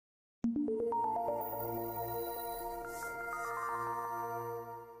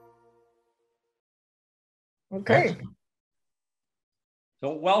Okay. Excellent.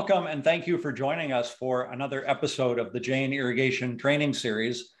 So welcome and thank you for joining us for another episode of the Jane Irrigation Training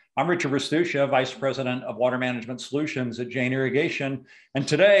Series. I'm Richard Restuccia, Vice President of Water Management Solutions at Jane Irrigation. And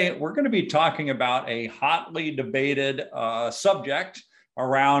today we're going to be talking about a hotly debated subject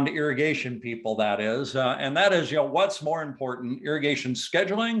around irrigation people, that is. And that is, what's more important, irrigation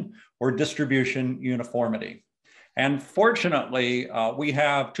scheduling or distribution uniformity? And fortunately, we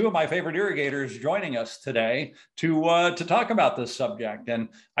have two of my favorite irrigators joining us today to talk about this subject. And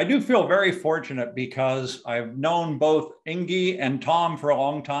I do feel very fortunate because I've known both Ingi and Tom for a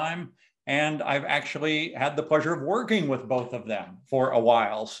long time, and I've actually had the pleasure of working with both of them for a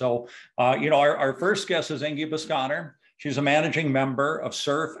while. So, our first guest is Ingi Buskaner. She's a managing member of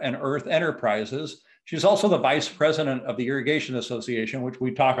Surf and Earth Enterprises. She's also the vice president of the Irrigation Association, which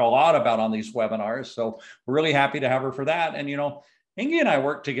we talk a lot about on these webinars. So we're really happy to have her for that. And, Ingi and I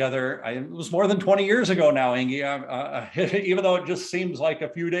worked together. It was more than 20 years ago now, Ingi, even though it just seems like a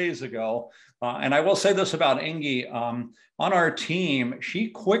few days ago. And I will say this about Ingi, on our team, she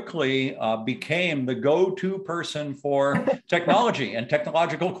quickly became the go-to person for technology and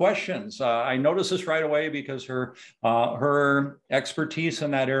technological questions. I noticed this right away because her expertise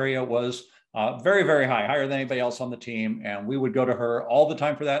in that area was very, very high, higher than anybody else on the team. And we would go to her all the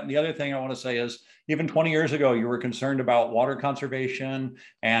time for that. And the other thing I want to say is, even 20 years ago, you were concerned about water conservation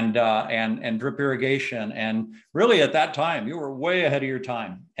and drip irrigation. And really at that time, you were way ahead of your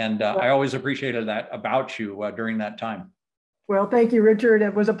time. And I always appreciated that about you during that time. Well, thank you, Richard.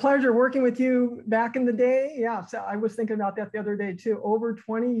 It was a pleasure working with you back in the day. Yeah, so I was thinking about that the other day too, over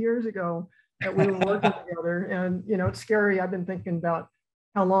 20 years ago that we were working together. And, it's scary. I've been thinking about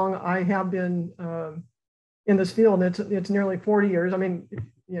how long I have been in this field. It's nearly 40 years. I mean,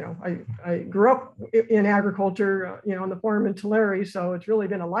 I grew up in agriculture, on the farm in Tulare. So it's really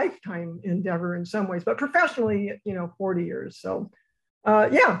been a lifetime endeavor in some ways, but professionally, 40 years. So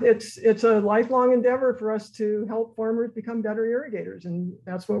it's a lifelong endeavor for us to help farmers become better irrigators. And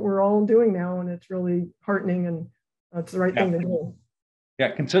that's what we're all doing now. And it's really heartening, and that's the right thing to do.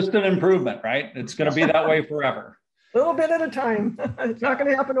 Yeah, consistent improvement, right? It's going to be that way forever. A little bit at a time. It's not going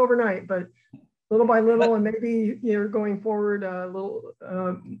to happen overnight, but little by little, and maybe going forward a little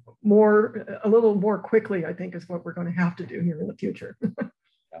more quickly, I think is what we're going to have to do here in the future.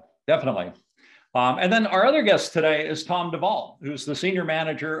 Yeah, definitely. And then our other guest today is Tom Duvall, who's the Senior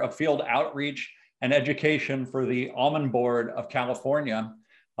Manager of Field Outreach and Education for the Almond Board of California.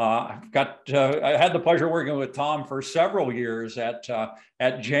 I had the pleasure of working with Tom for several years at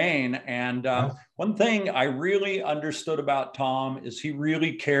Jane. And one thing I really understood about Tom is he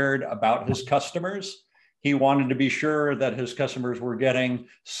really cared about his customers. He wanted to be sure that his customers were getting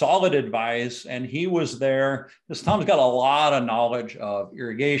solid advice, and he was there because Tom's got a lot of knowledge of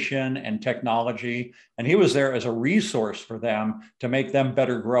irrigation and technology, and he was there as a resource for them to make them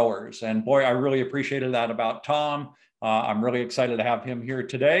better growers. And boy, I really appreciated that about Tom. I'm really excited to have him here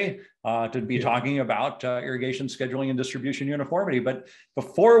today to be talking about irrigation scheduling and distribution uniformity. But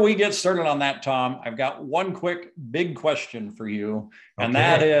before we get started on that, Tom, I've got one quick big question for you. And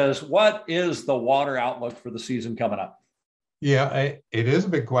that is, what is the water outlook for the season coming up? Yeah, it is a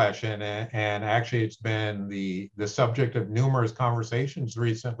big question. And actually, it's been the subject of numerous conversations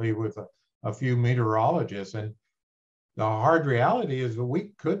recently with a few meteorologists. And the hard reality is that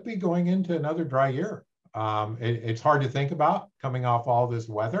we could be going into another dry year. It's hard to think about coming off all this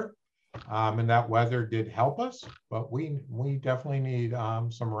weather, and that weather did help us, but we definitely need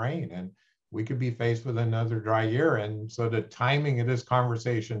some rain, and we could be faced with another dry year. And so the timing of this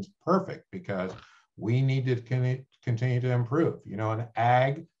conversation is perfect because we need to continue to improve. In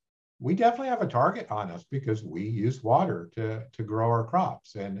ag, we definitely have a target on us because we use water to grow our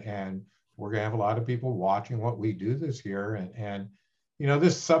crops, and we're going to have a lot of people watching what we do this year. And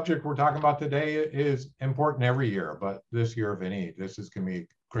this subject we're talking about today is important every year, but this year, if any, this is going to be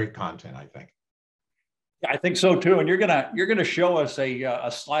great content, I think. Yeah, I think so too. And you're gonna show us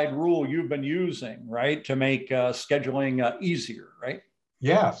a slide rule you've been using, right, to make scheduling easier, right?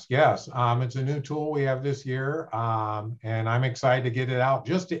 Yes. It's a new tool we have this year, and I'm excited to get it out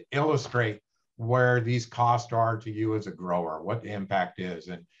just to illustrate where these costs are to you as a grower, what the impact is,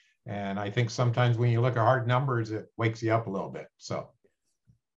 and I think sometimes when you look at hard numbers, it wakes you up a little bit. So.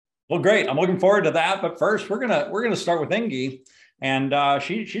 Well, great. I'm looking forward to that. But first, we're gonna start with Ingi, and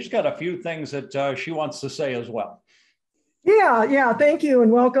she's got a few things that she wants to say as well. Yeah. Thank you and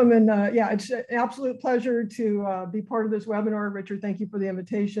welcome. And it's an absolute pleasure to be part of this webinar. Richard, thank you for the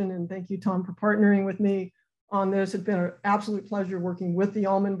invitation, and thank you, Tom, for partnering with me on this. It's been an absolute pleasure working with the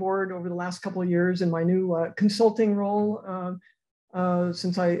Almond Board over the last couple of years in my new consulting role.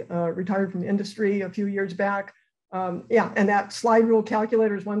 since I retired from industry a few years back. Yeah, and that slide rule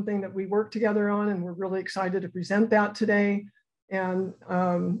calculator is one thing that we work together on, and we're really excited to present that today. And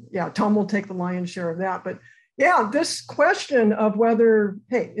yeah, Tom will take the lion's share of that. But yeah, this question of whether,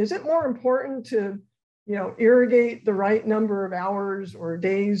 hey, is it more important to, irrigate the right number of hours or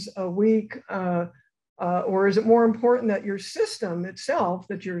days a week, or is it more important that your system itself,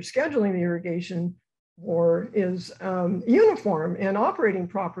 that you're scheduling the irrigation for, is uniform and operating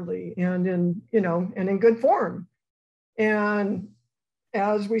properly and in good form? And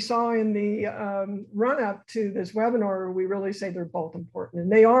as we saw in the run up to this webinar, we really say they're both important,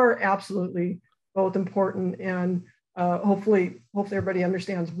 and they are absolutely both important. And hopefully everybody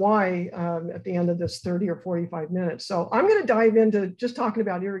understands why at the end of this 30 or 45 minutes. So I'm going to dive into just talking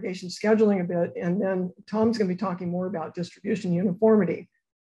about irrigation scheduling a bit, and then Tom's going to be talking more about distribution uniformity.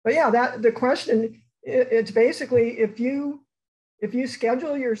 But yeah, the question, it's basically if you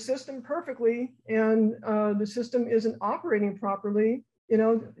schedule your system perfectly and the system isn't operating properly,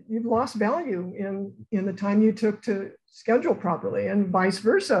 you've lost value in the time you took to schedule properly, and vice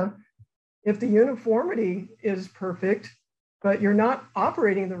versa. If the uniformity is perfect, but you're not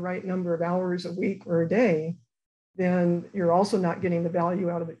operating the right number of hours a week or a day, then you're also not getting the value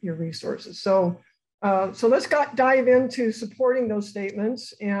out of your resources. So let's dive into supporting those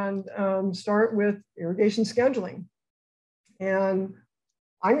statements and start with irrigation scheduling. And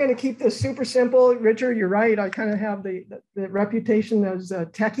I'm going to keep this super simple. Richard, you're right. I kind of have the reputation as a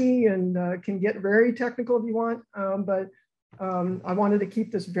techie and can get very technical if you want. But I wanted to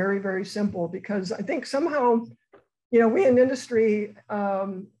keep this very, very simple because I think somehow, we in industry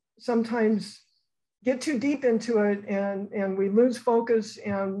sometimes get too deep into it and we lose focus,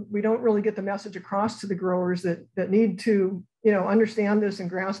 and we don't really get the message across to the growers that need to, understand this and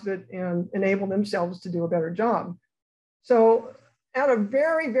grasp it and enable themselves to do a better job. So at a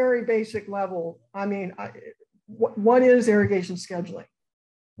very, very basic level, I mean, what is irrigation scheduling?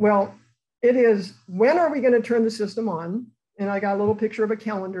 Well, it is, when are we going to turn the system on? And I got a little picture of a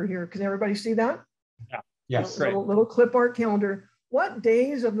calendar here. Can everybody see that? Yeah. Yes. A little clip art calendar. What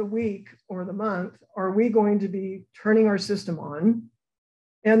days of the week or the month are we going to be turning our system on?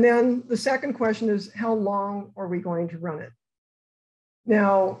 And then the second question is, how long are we going to run it?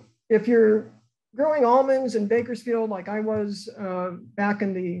 Now, if you're growing almonds in Bakersfield, like I was back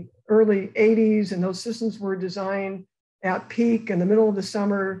in the early 80s, and those systems were designed at peak in the middle of the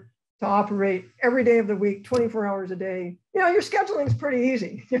summer to operate every day of the week, 24 hours a day, your scheduling is pretty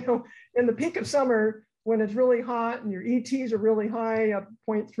easy. In the peak of summer, when it's really hot and your ETs are really high, up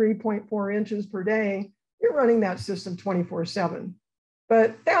 0.3, 0.4 inches per day, you're running that system 24/7.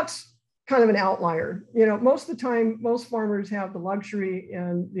 But that's kind of an outlier. Most of the time, most farmers have the luxury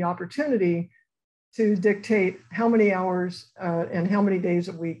and the opportunity to dictate how many hours and how many days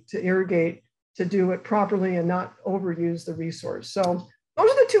a week to irrigate, to do it properly and not overuse the resource. So those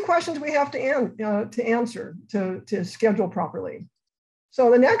are the two questions we have to answer to schedule properly.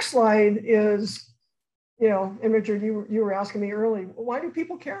 So the next slide is, and Richard, you were asking me early, why do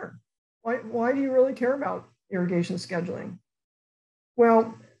people care? Why do you really care about irrigation scheduling?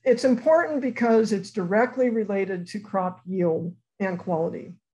 Well, it's important because it's directly related to crop yield and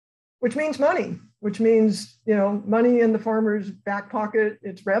quality, which means money, which means, money in the farmer's back pocket,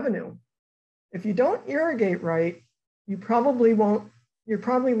 it's revenue. If you don't irrigate right, you're probably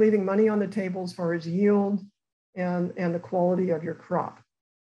leaving money on the table as far as yield and the quality of your crop.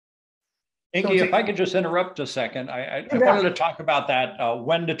 Inky, if I could just interrupt a second, I wanted to talk about that,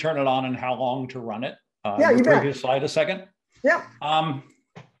 when to turn it on and how long to run it. Yeah, you bet. Previous slide a second. Yeah.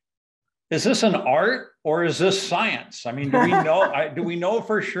 Is this an art or is this science? I mean, do we know? Do we know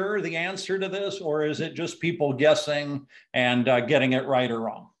for sure the answer to this, or is it just people guessing and getting it right or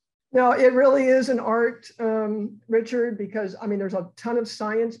wrong? No, it really is an art, Richard, because there's a ton of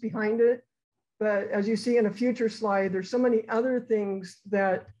science behind it. But as you see in a future slide, there's so many other things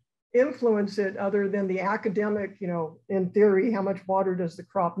that influence it other than the academic, in theory, how much water does the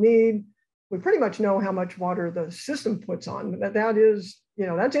crop need? We pretty much know how much water the system puts on. That is,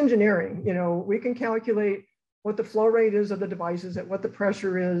 that's engineering. We can calculate what the flow rate is of the devices, at what the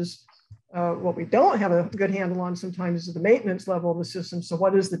pressure is. What we don't have a good handle on sometimes is the maintenance level of the system. So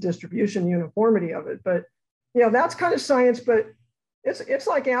what is the distribution uniformity of it? But, that's kind of science, but it's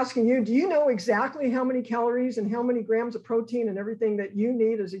like asking you, do you know exactly how many calories and how many grams of protein and everything that you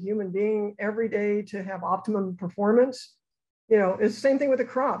need as a human being every day to have optimum performance? It's the same thing with a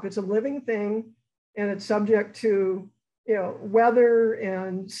crop. It's a living thing, and it's subject to, weather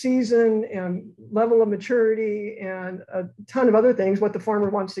and season and level of maturity and a ton of other things, what the farmer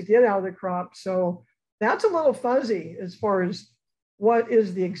wants to get out of the crop. So that's a little fuzzy as far as what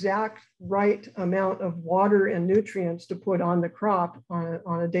is the exact right amount of water and nutrients to put on the crop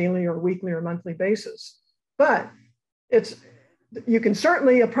on a daily or weekly or monthly basis. But you can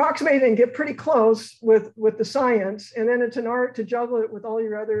certainly approximate and get pretty close with the science, and then it's an art to juggle it with all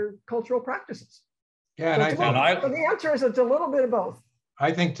your other cultural practices. Yeah, so the answer is it's a little bit of both.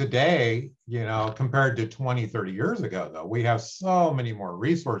 I think today, compared to 20, 30 years ago, though, we have so many more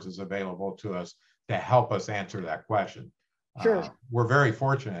resources available to us to help us answer that question. Sure. We're very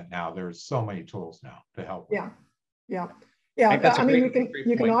fortunate now. There's so many tools now to help. Yeah. I mean,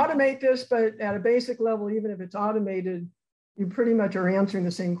 you can automate this, but at a basic level, even if it's automated, you pretty much are answering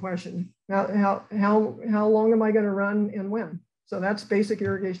the same question. How long am I going to run and when? So that's basic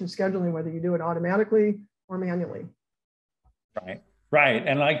irrigation scheduling, whether you do it automatically or manually. Right.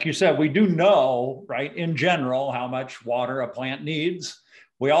 And like you said, we do know, right, in general, how much water a plant needs.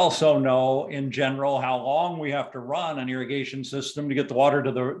 We also know in general how long we have to run an irrigation system to get the water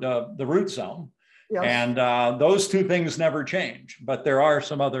to the root zone. Yes. And those two things never change, but there are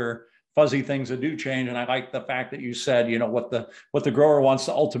some other fuzzy things that do change. And I like the fact that you said, what the grower wants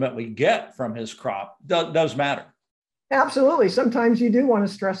to ultimately get from his crop does matter. Absolutely. Sometimes you do want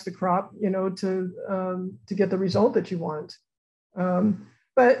to stress the crop, to get the result that you want.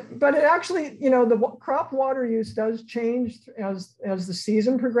 But it actually, the crop water use does change as the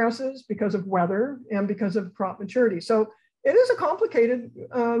season progresses because of weather and because of crop maturity. So it is a complicated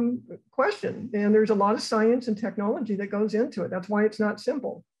question, and there's a lot of science and technology that goes into it. That's why it's not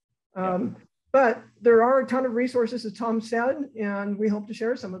simple. But there are a ton of resources, as Tom said, and we hope to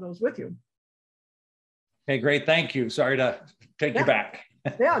share some of those with you. Okay, great. Thank you. Sorry to take you back.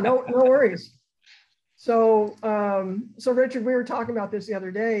 Yeah, no worries. So, Richard, we were talking about this the other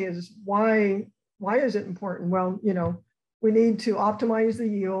day. Is why is it important? Well, we need to optimize the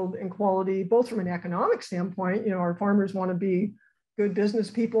yield and quality, both from an economic standpoint. Our farmers want to be good business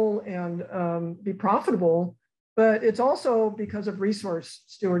people and be profitable, but it's also because of resource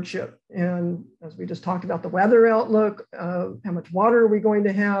stewardship. And as we just talked about, the weather outlook, how much water are we going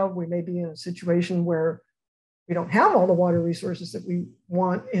to have? We may be in a situation where we don't have all the water resources that we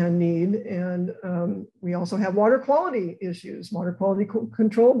want and need. And we also have water quality issues, water quality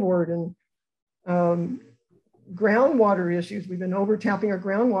control board, and groundwater issues. We've been overtapping our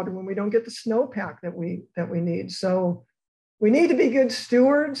groundwater when we don't get the snowpack that we need. So we need to be good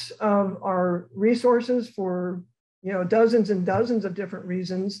stewards of our resources for dozens and dozens of different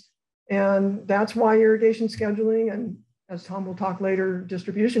reasons. And that's why irrigation scheduling and, as Tom will talk later,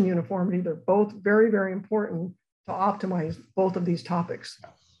 distribution uniformity, they're both very, very important to optimize both of these topics.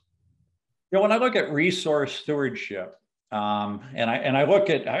 When I look at resource stewardship, and I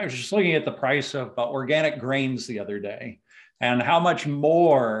was just looking at the price of organic grains the other day and how much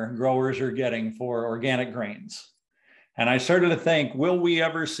more growers are getting for organic grains. And I started to think, will we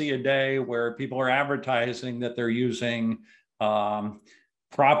ever see a day where people are advertising that they're using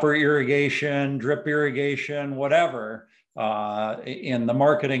proper irrigation, drip irrigation, whatever, in the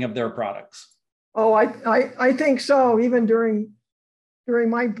marketing of their products? Oh, I think so. Even during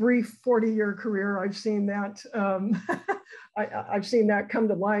my brief 40-year career, I've seen that. I've seen that come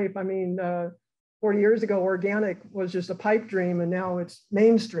to life. I mean, 40 years ago, organic was just a pipe dream, and now it's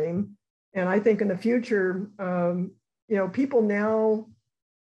mainstream. And I think in the future, people now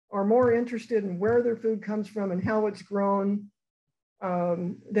are more interested in where their food comes from and how it's grown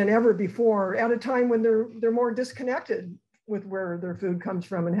than ever before, at a time when they're more disconnected with where their food comes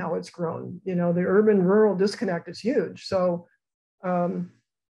from and how it's grown. The urban-rural disconnect is huge. So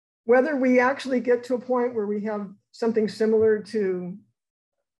whether we actually get to a point where we have something similar to,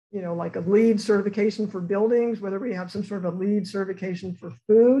 like a LEED certification for buildings, whether we have some sort of a LEED certification for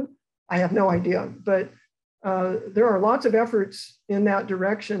food, I have no idea. But there are lots of efforts in that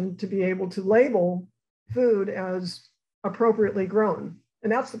direction to be able to label food as appropriately grown.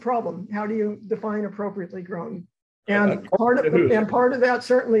 And that's the problem. How do you define appropriately grown? And part of that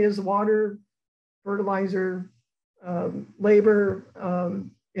certainly is water, fertilizer, labor,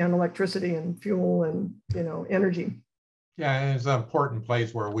 and electricity and fuel and energy. Yeah, and it's an important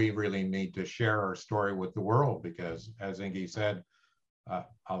place where we really need to share our story with the world, because as Inge said,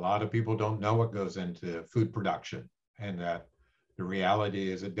 a lot of people don't know what goes into food production, and that the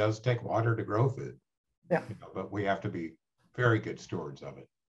reality is it does take water to grow food. Yeah. But we have to be very good stewards of it.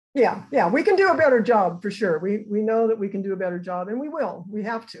 Yeah, we can do a better job for sure. We know that we can do a better job, and we will. We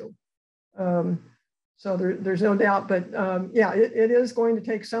have to. So there's no doubt. But it is going to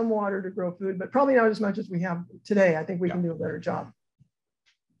take some water to grow food, but probably not as much as we have today. I think we can do a better job.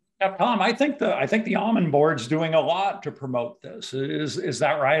 Yeah, Tom, I think the Almond Board's doing a lot to promote this. Is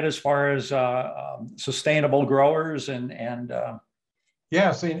that right, as far as sustainable growers and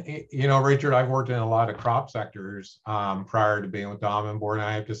Yes, and you know, Richard, I've worked in a lot of crop sectors prior to being with the Almond Board, and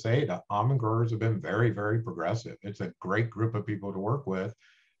I have to say the almond growers have been very, very progressive. It's a great group of people to work with,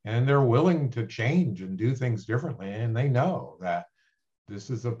 and they're willing to change and do things differently, and they know that this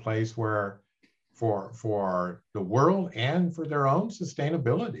is a place where, for the world and for their own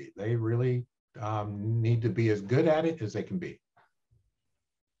sustainability, they really need to be as good at it as they can be.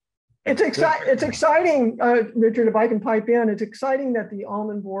 It's exciting, Richard, if I can pipe in, it's exciting that the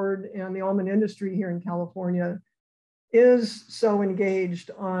almond board and the almond industry here in California is so engaged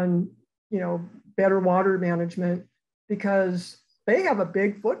on, you know, better water management, because they have a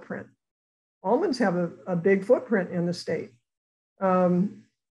big footprint. Almonds have a big footprint in the state. Tom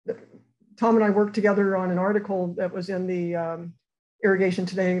and I worked together on an article that was in the Irrigation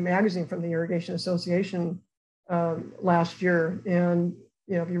Today magazine from the Irrigation Association last year. And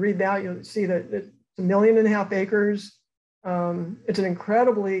you know, if you read that, you'll see that it's 1.5 million acres. It's an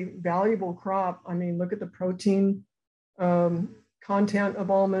incredibly valuable crop. I mean, look at the protein content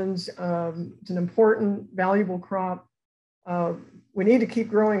of almonds. It's an important, valuable crop. We need to keep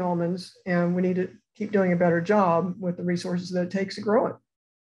growing almonds, and we need to keep doing a better job with the resources that it takes to grow it.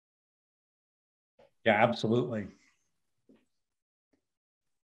 Yeah, absolutely.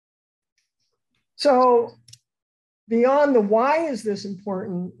 So beyond the why is this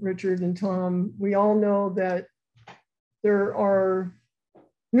important, Richard and Tom, we all know that there are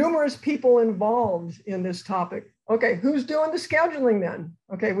numerous people involved in this topic. Okay, who's doing the scheduling then?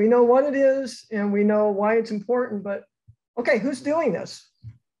 Okay, we know what it is and we know why it's important, but okay, who's doing this?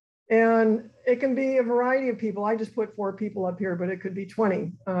 And it can be a variety of people. I just put 4 people up here, but it could be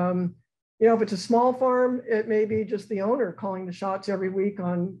 20. You know, if it's a small farm, it may be just the owner calling the shots every week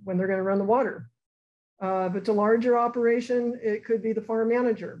on when they're going to run the water. If it's a larger operation, it could be the farm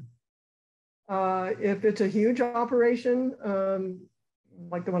manager. If it's a huge operation,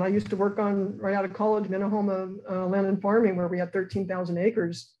 like the one I used to work on right out of college, Minahoma Land and Farming, where we had 13,000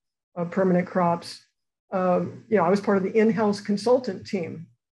 acres of permanent crops, you know, I was part of the in-house consultant team.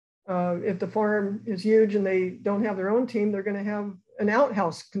 If the farm is huge and they don't have their own team, they're going to have an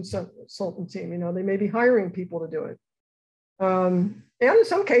outhouse consultant team. You know, they may be hiring people to do it. And in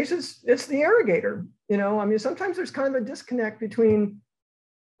some cases, it's the irrigator. You know, I mean, sometimes there's kind of a disconnect between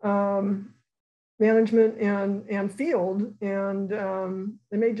management and field, and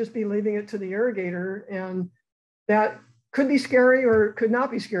they may just be leaving it to the irrigator, and that could be scary or could not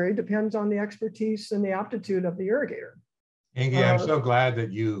be scary, depends on the expertise and the aptitude of the irrigator. Inge, I'm so glad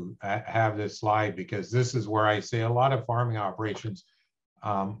that you have this slide, because this is where I say a lot of farming operations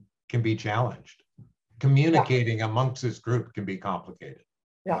can be challenged. Communicating amongst this group can be complicated.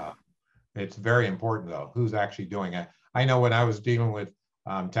 Yeah. It's very important, though, who's actually doing it. I know when I was dealing with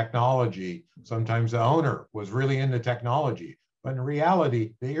technology, sometimes the owner was really into technology, but in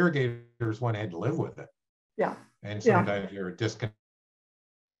reality, the irrigators went ahead to live with it. Yeah. And sometimes you're disconnected.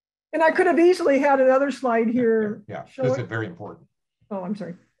 And I could have easily had another slide here. Yeah, this is very important. Oh, I'm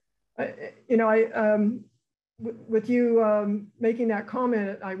sorry. You know, with you making that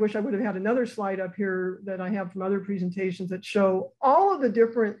comment, I wish I would have had another slide up here that I have from other presentations that show all of the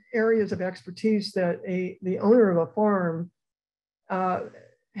different areas of expertise that the owner of a farm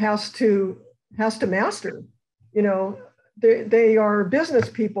has to master. You know, they are business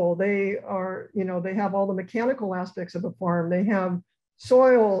people. They are, you know, they have all the mechanical aspects of a farm. They have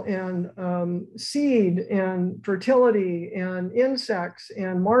soil and seed and fertility and insects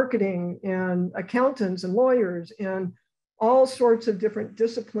and marketing and accountants and lawyers and all sorts of different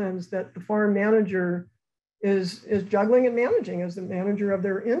disciplines that the farm manager is juggling and managing as the manager of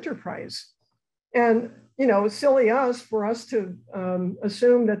their enterprise. And, you know, it's silly for us to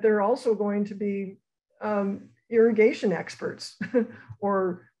assume that they're also going to be irrigation experts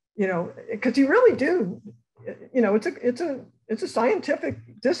or, you know, because you really do, you know, it's a scientific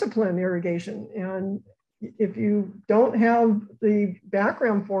discipline, irrigation. And if you don't have the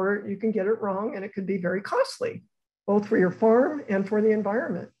background for it, you can get it wrong and it could be very costly, both for your farm and for the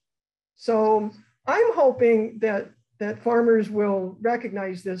environment. So I'm hoping that farmers will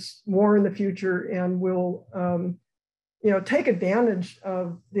recognize this more in the future and will, you know, take advantage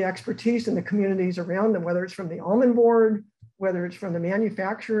of the expertise in the communities around them, whether it's from the almond board, whether it's from the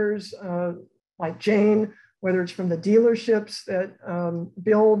manufacturers like Jane, whether it's from the dealerships that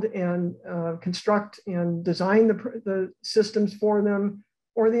build and construct and design the systems for them,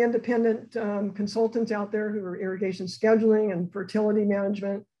 or the independent consultants out there who are irrigation scheduling and fertility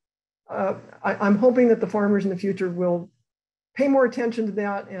management. I'm hoping that the farmers in the future will pay more attention to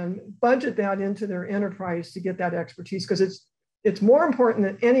that and budget that into their enterprise to get that expertise, because it's more important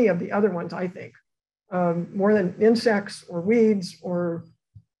than any of the other ones, I think. more than insects or weeds or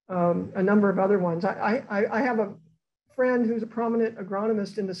a number of other ones. I have a friend who's a prominent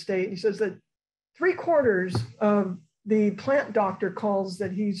agronomist in the state. He says that 3/4 of the plant doctor calls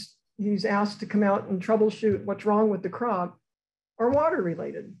that he's asked to come out and troubleshoot what's wrong with the crop are water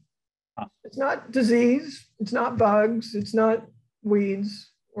related. It's not disease, it's not bugs, it's not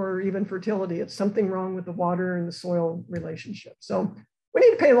weeds or even fertility. It's something wrong with the water and the soil relationship. So we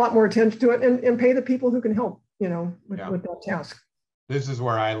need to pay a lot more attention to it and pay the people who can help, with that task. This is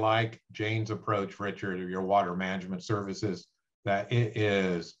where I like Jane's approach, Richard, of your water management services, that it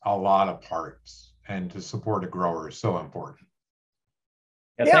is a lot of parts, and to support a grower is so important.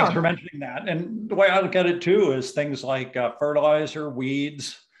 Yeah, thanks for mentioning that. And the way I look at it too is things like fertilizer,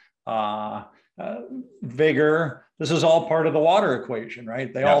 weeds, vigor. This is all part of the water equation,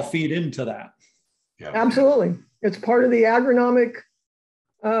 right? They all feed into that. Yeah, absolutely. It's part of the agronomic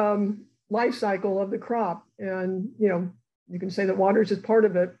life cycle of the crop. And, you can say that water is just part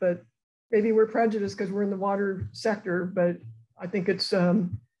of it, but maybe we're prejudiced because we're in the water sector. But I think it's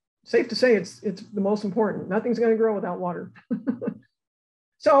safe to say it's the most important. Nothing's going to grow without water.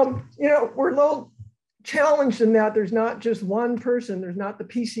 So, we're a little challenged in that there's not just one person. There's not the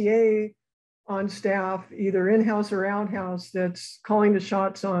PCA on staff, either in-house or out-house, that's calling the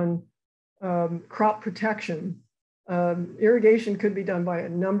shots on crop protection. Irrigation could be done by a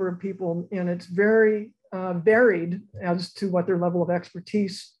number of people, and it's very varied as to what their level of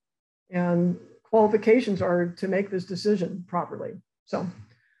expertise and qualifications are to make this decision properly. So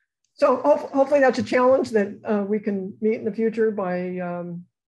hopefully that's a challenge that we can meet in the future by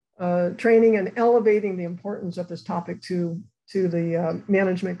training and elevating the importance of this topic to the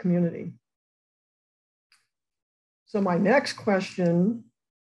management community. So my next question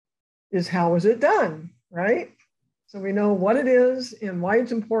is, how is it done, right? So we know what it is and why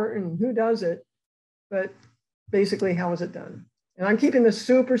it's important and who does it, but basically, how is it done? And I'm keeping this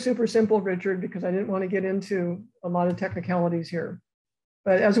super, super simple, Richard, because I didn't want to get into a lot of technicalities here.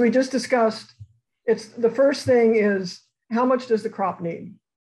 But as we just discussed, the first thing is, how much does the crop need?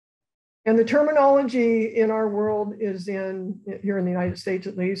 And the terminology in our world is here in the United States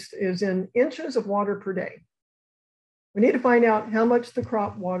at least, is in inches of water per day. We need to find out how much the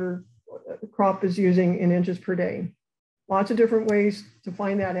crop is using in inches per day. Lots of different ways to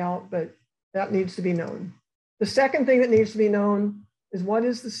find that out, but that needs to be known. The second thing that needs to be known is, what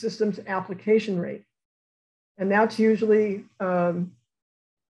is the system's application rate? And that's usually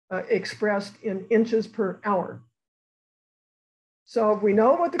expressed in inches per hour. So if we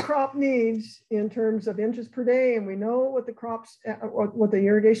know what the crop needs in terms of inches per day, and we know what the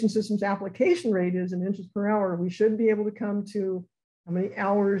irrigation system's application rate is in inches per hour, we should be able to come to how many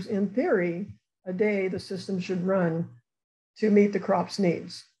hours in theory a day the system should run to meet the crop's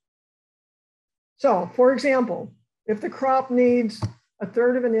needs. So for example, if the crop needs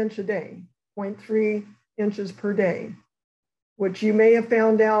 1/3 of an inch a day, 0.3 inches per day, which you may have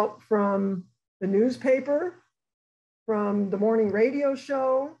found out from the newspaper, from the morning radio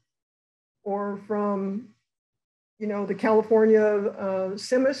show, or from the California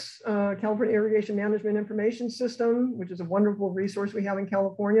CIMMYS, California Irrigation Management Information System, which is a wonderful resource we have in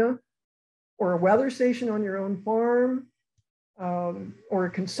California, or a weather station on your own farm, or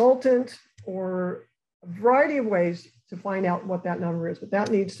a consultant, or a variety of ways to find out what that number is, but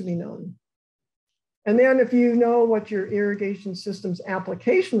that needs to be known. And then if you know what your irrigation system's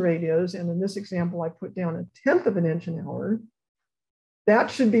application rate is, and in this example, I put down 1/10 of an inch an hour, that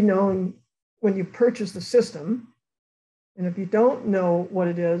should be known when you purchase the system. And if you don't know what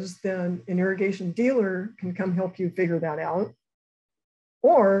it is, then an irrigation dealer can come help you figure that out.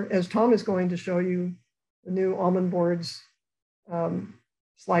 Or, as Tom is going to show you, the new Almond Board's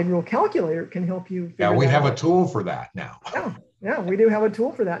slide rule calculator can help you figure Yeah, we have out. a tool for that now. Yeah, we do have a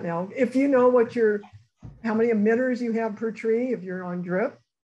tool for that now. If you know how many emitters you have per tree, if you're on drip,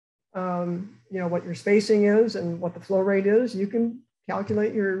 what your spacing is and what the flow rate is, you can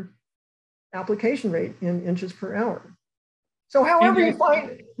calculate your application rate in inches per hour. So however you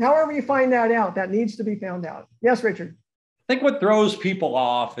find that out, that needs to be found out. Yes, Richard. I think what throws people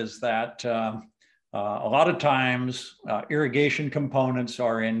off is that a lot of times irrigation components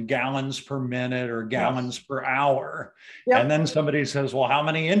are in gallons per minute or gallons per hour. Yep. And then somebody says, well, how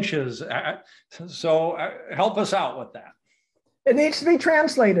many inches? So help us out with that. It needs to be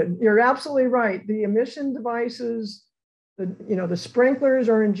translated. You're absolutely right. The emission devices, the sprinklers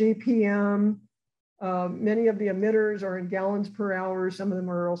are in GPM. Many of the emitters are in gallons per hour. Some of them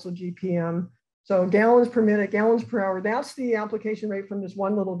are also GPM. So gallons per minute, gallons per hour, that's the application rate from this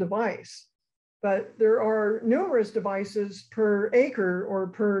one little device. but there are numerous devices per acre or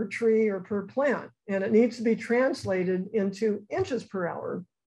per tree or per plant, and it needs to be translated into inches per hour.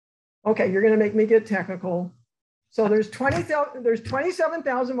 Okay, you're going to make me get technical. So there's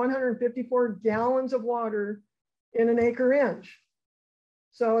 27,154 gallons of water in an acre inch.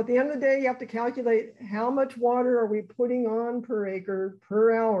 So at the end of the day, you have to calculate how much water are we putting on per acre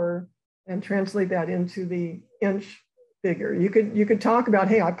per hour and translate that into the inch figure. You could talk about,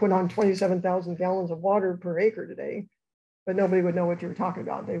 hey, I put on 27,000 gallons of water per acre today, but nobody would know what you were talking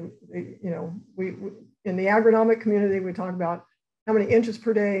about. We in the agronomic community, we talk about how many inches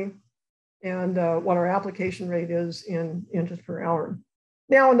per day and what our application rate is in inches per hour.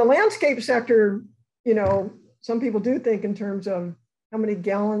 Now, in the landscape sector, some people do think in terms of how many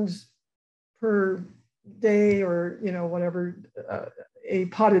gallons per day or, whatever a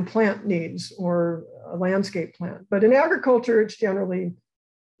potted plant needs or a landscape plant. But in agriculture, it's generally,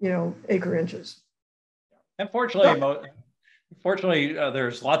 acre inches. And fortunately,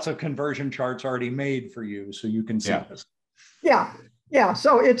 there's lots of conversion charts already made for you, so you can see this. Yeah.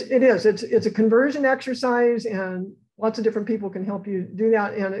 So it is. It's a conversion exercise, and lots of different people can help you do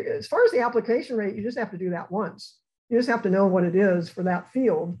that. And as far as the application rate, you just have to do that once. You just have to know what it is for that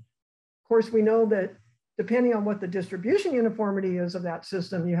field. Of course, we know that depending on what the distribution uniformity is of that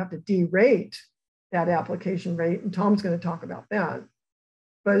system, you have to derate that application rate. And Tom's going to talk about that.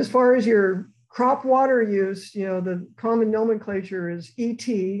 But as far as your crop water use, the common nomenclature is ET,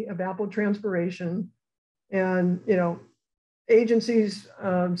 evapotranspiration. And, agencies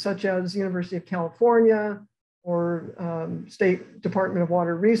such as University of California or State Department of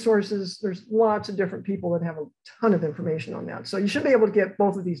Water Resources, there's lots of different people that have a ton of information on that. So you should be able to get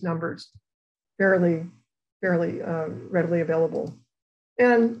both of these numbers fairly readily available.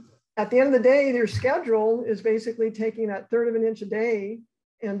 And at the end of the day, their schedule is basically taking that 1/3 of an inch a day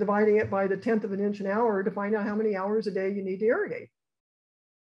and dividing it by the 1/10 of an inch an hour to find out how many hours a day you need to irrigate.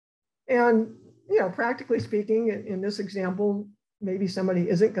 And, practically speaking, in this example, maybe somebody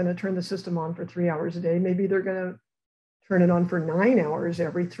isn't going to turn the system on for 3 hours a day. Maybe they're going to turn it on for 9 hours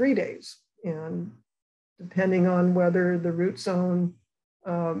every 3 days. And depending on whether the root zone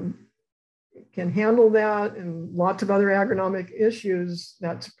can handle that and lots of other agronomic issues,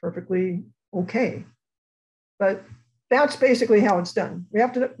 that's perfectly okay. But that's basically how it's done. We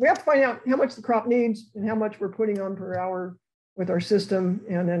have to find out how much the crop needs and how much we're putting on per hour with our system,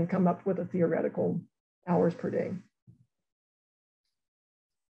 and then come up with a theoretical hours per day.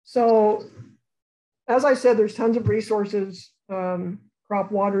 So, as I said, there's tons of resources,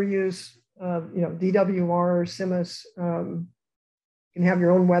 crop water use, DWR, CIMMYS, you can have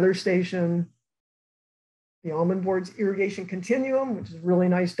your own weather station, the Almond Board's irrigation continuum, which is a really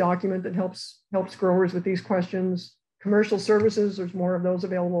nice document that helps growers with these questions. Commercial services, there's more of those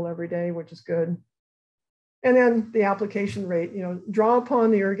available every day, which is good. And then the application rate, draw upon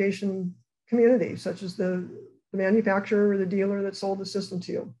the irrigation community, such as the manufacturer or the dealer that sold the system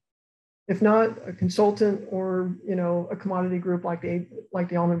to you. If not, a consultant or a commodity group like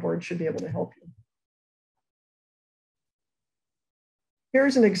the Almond Board should be able to help you.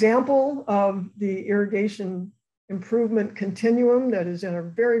 Here's an example of the irrigation improvement continuum that is in a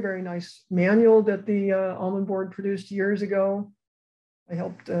very, very nice manual that the Almond Board produced years ago. I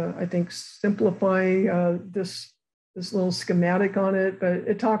helped, I think, simplify this little schematic on it, but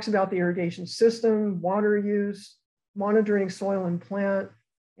it talks about the irrigation system, water use, monitoring soil and plant,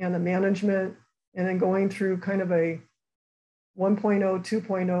 and the management, and then going through kind of a 1.0,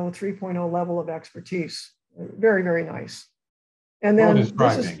 2.0, 3.0 level of expertise. Very, very nice. And then well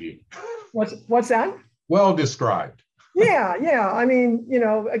described, Maggie. What's that? Well described. Yeah. I mean,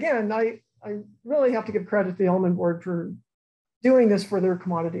 again, I really have to give credit to the Almond Board for doing this for their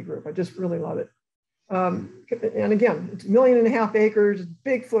commodity group. I just really love it. And again, it's 1.5 million acres,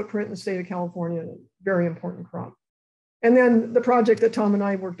 big footprint in the state of California, very important crop. And then the project that Tom and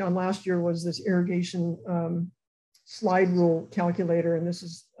I worked on last year was this irrigation slide rule calculator. And this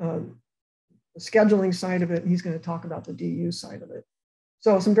is the scheduling side of it. And he's going to talk about the DU side of it.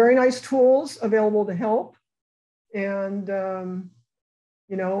 So some very nice tools available to help. And,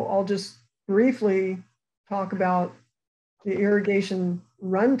 I'll just briefly talk about the irrigation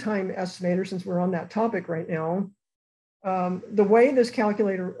runtime estimator, since we're on that topic right now. The way this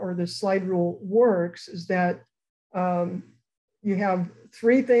calculator or this slide rule works is that you have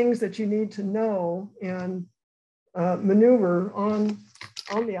 3 things that you need to know and maneuver on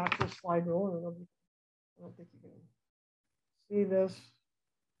the actual slide rule. I don't think you can see this.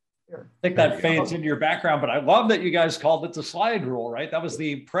 Here. I think that fades into your background, but I love that you guys called it the slide rule, right? That was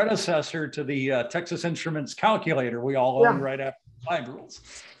the predecessor to the Texas Instruments calculator we all owned right after slide rules.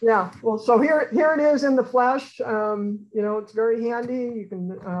 Yeah, well, so here it is in the flesh. You know, it's very handy. You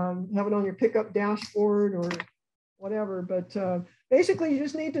can have it on your pickup dashboard or whatever, but basically you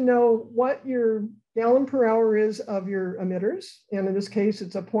just need to know what your gallon per hour is of your emitters. And in this case,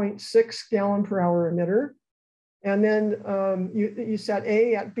 it's a 0.6 gallon per hour emitter. And then you set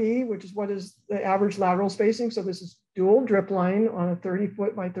A at B, which is what is the average lateral spacing. So this is dual drip line on a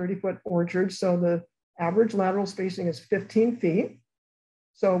 30-foot by 30-foot orchard. So the average lateral spacing is 15 feet.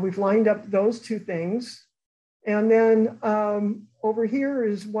 So we've lined up those two things. And then over here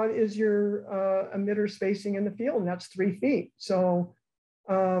is what is your emitter spacing in the field, and that's 3 feet. So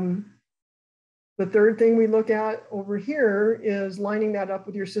the third thing we look at over here is lining that up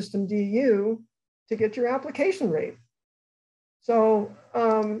with your system DU to get your application rate. So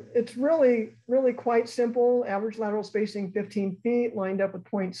it's really, really quite simple. Average lateral spacing 15 feet lined up with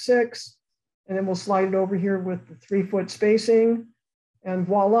 0.6. And then we'll slide it over here with the 3-foot spacing. And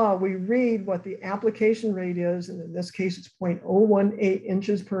voila, we read what the application rate is. And in this case, it's 0.018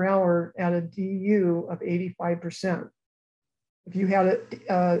 inches per hour at a DU of 85%. If you had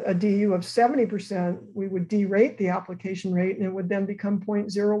a DU of 70%, we would derate the application rate and it would then become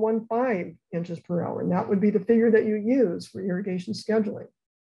 0.015 inches per hour. And that would be the figure that you use for irrigation scheduling.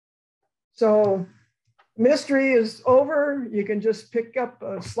 So mystery is over. You can just pick up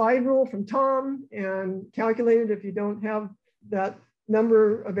a slide rule from Tom and calculate it if you don't have that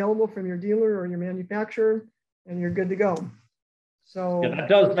number available from your dealer or your manufacturer, and you're good to go. So yeah, that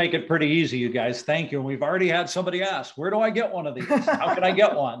does make it pretty easy, you guys. Thank you. We've already had somebody ask, where do I get one of these? How can I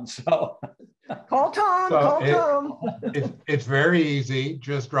get one? So call Tom, Tom. It's very easy.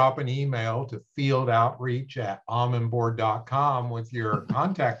 Just drop an email to fieldoutreach@almondboard.com with your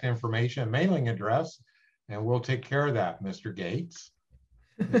contact information and mailing address, and we'll take care of that, Mr. Gates.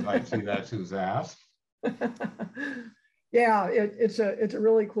 I see that's who's asked. Yeah, it's a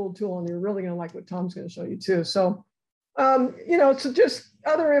really cool tool, and you're really going to like what Tom's going to show you too. So, you know, so just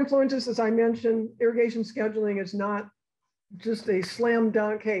other influences, as I mentioned, irrigation scheduling is not just a slam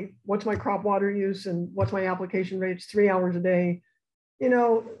dunk. Hey, what's my crop water use and what's my application rates 3 hours a day? You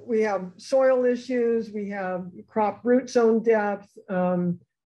know, we have soil issues, we have crop root zone depth.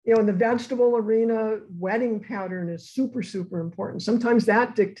 You know, in the vegetable arena, wetting pattern is super, super important. Sometimes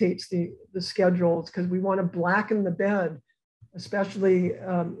that dictates the schedules because we want to blacken the bed, especially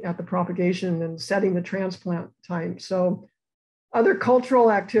at the propagation and setting the transplant time. So other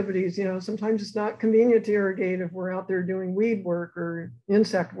cultural activities, you know, sometimes it's not convenient to irrigate if we're out there doing weed work or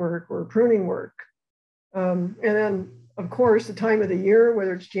insect work or pruning work. And then, of course, the time of the year,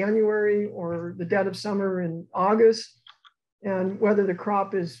 whether it's January or the dead of summer in August, and whether the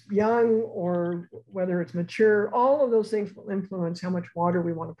crop is young or whether it's mature, all of those things will influence how much water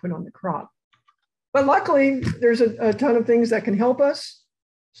we want to put on the crop. But luckily, there's a ton of things that can help us,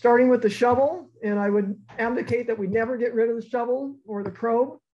 starting with the shovel. And I would advocate that we never get rid of the shovel or the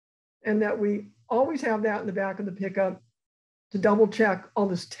probe, and that we always have that in the back of the pickup to double check all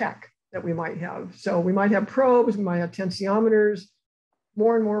this tech that we might have. So we might have probes, we might have tensiometers.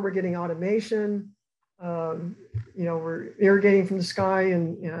 More and more, we're getting automation. You know, we're irrigating from the sky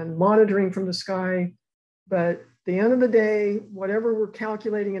and monitoring from the sky. But at the end of the day, whatever we're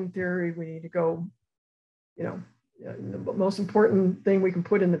calculating in theory, we need to go, you know, the most important thing we can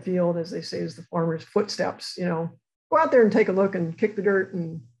put in the field, as they say, is the farmer's footsteps. You know, go out there and take a look and kick the dirt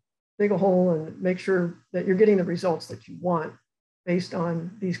and dig a hole and make sure that you're getting the results that you want based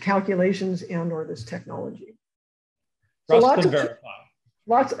on these calculations and or this technology. Trust so and verify.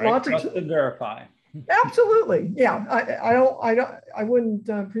 Lots of trust and verify. Absolutely. Yeah. I wouldn't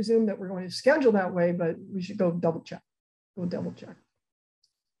presume that we're going to schedule that way, but we should go double check.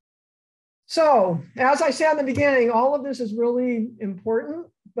 So as I said in the beginning, all of this is really important,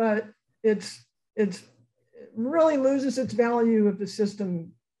 but it really loses its value if the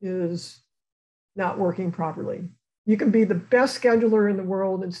system is not working properly. You can be the best scheduler in the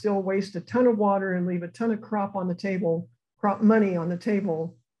world and still waste a ton of water and leave a ton of crop money on the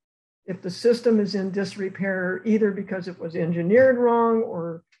table if the system is in disrepair, either because it was engineered wrong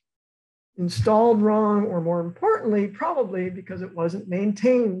or installed wrong, or more importantly, probably because it wasn't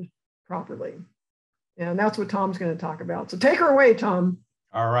maintained properly. And that's what Tom's going to talk about. So take her away, Tom.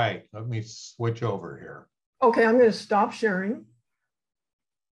 All right, let me switch over here. Okay, I'm going to stop sharing.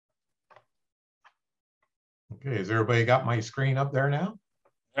 Okay, has everybody got my screen up there now?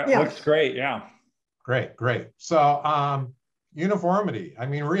 That looks great, yeah. Great. So uniformity. I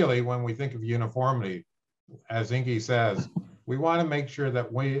mean, really, when we think of uniformity, as Inky says, we want to make sure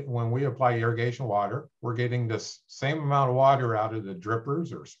that when we apply irrigation water, we're getting the same amount of water out of the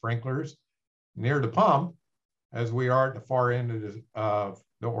drippers or sprinklers near the pump as we are at the far end of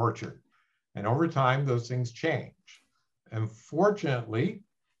the orchard. And over time, those things change. And fortunately,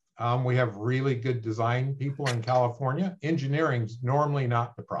 we have really good design people in California. Engineering's normally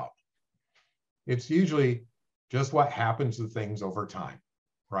not the problem. It's usually just what happens to things over time,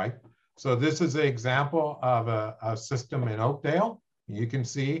 right? So this is an example of a system in Oakdale. You can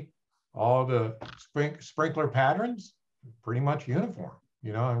see all the sprinkler patterns, pretty much uniform,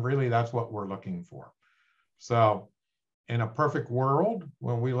 you know, and really that's what we're looking for. So in a perfect world,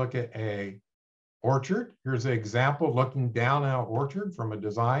 when we look at a orchard, here's an example looking down at an orchard from a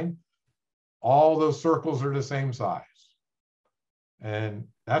design. All those circles are the same size. And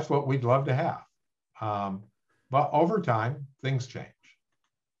that's what we'd love to have. But over time, things change.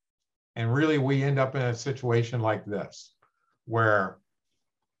 And really, we end up in a situation like this, where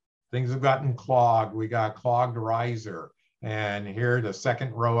things have gotten clogged. We got a clogged riser. And here, the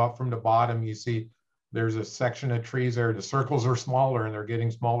second row up from the bottom, you see there's a section of trees there. The circles are smaller and they're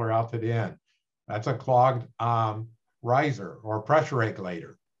getting smaller out to the end. That's a clogged riser or pressure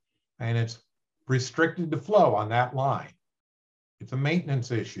regulator. And it's restricted the flow on that line. It's a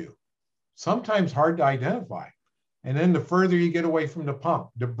maintenance issue. Sometimes hard to identify. And then the further you get away from the pump,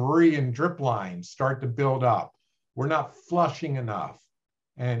 debris and drip lines start to build up. We're not flushing enough.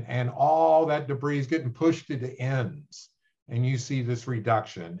 And all that debris is getting pushed to the ends. And you see this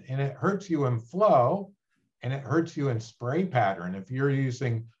reduction. And it hurts you in flow, and it hurts you in spray pattern. If you're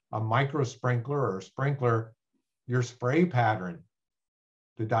using a micro sprinkler or a sprinkler, your spray pattern,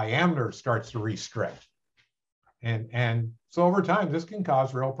 the diameter starts to restrict. And so over time, this can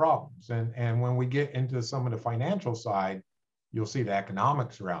cause real problems. And when we get into some of the financial side, you'll see the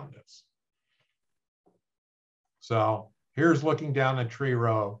economics around this. So here's looking down a tree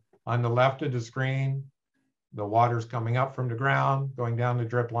row. On the left of the screen, the water's coming up from the ground, going down the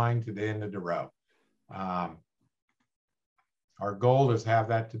drip line to the end of the row. Our goal is to have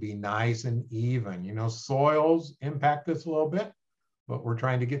that to be nice and even. You know, soils impact this a little bit, but we're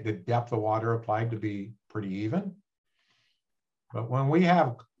trying to get the depth of water applied to be pretty even. But when we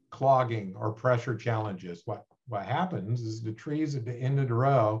have clogging or pressure challenges, what happens is the trees at the end of the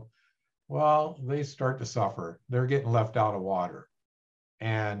row, well, they start to suffer. They're getting left out of water.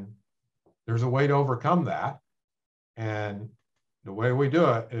 And there's a way to overcome that. And the way we do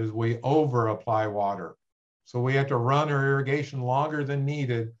it is we over apply water. So we have to run our irrigation longer than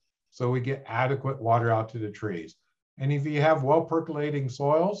needed so we get adequate water out to the trees. And if you have well percolating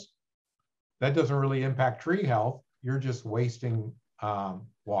soils, that doesn't really impact tree health. You're just wasting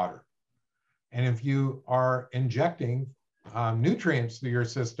water. And if you are injecting nutrients to your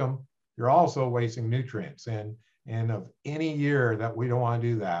system, you're also wasting nutrients. And of any year that we don't want to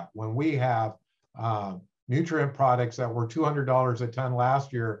do that, when we have nutrient products that were $200 a ton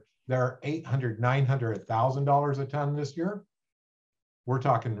last year, they're $800, $900, $1,000 a ton this year, we're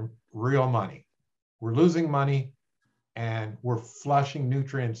talking real money. We're losing money, and we're flushing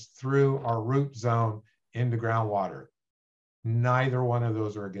nutrients through our root zone into groundwater. Neither one of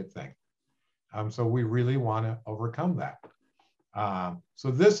those are a good thing. So we really want to overcome that.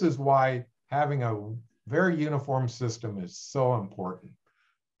 So this is why having a very uniform system is so important.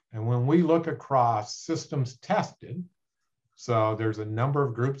 And when we look across systems tested, so there's a number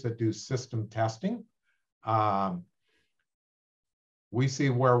of groups that do system testing, we see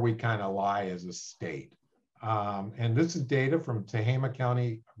where we kind of lie as a state. And this is data from Tehama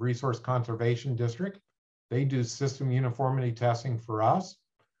County Resource Conservation District. They do system uniformity testing for us.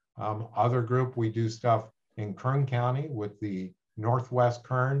 Other group, we do stuff in Kern County with the Northwest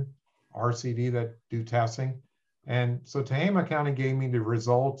Kern RCD that do testing. And so Tehama County gave me the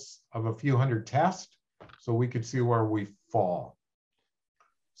results of a few hundred tests so we could see where we fall.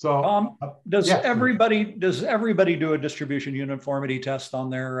 So does everybody do a distribution uniformity test on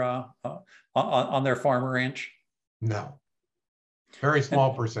their farm or ranch? No, very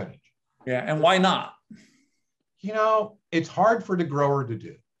small percentage. Yeah, and why not? You know, it's hard for the grower to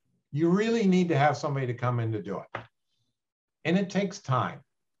do. You really need to have somebody to come in to do it. And it takes time.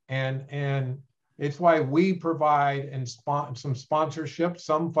 And it's why we provide some sponsorship,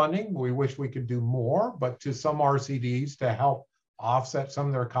 some funding. We wish we could do more, but to some RCDs to help offset some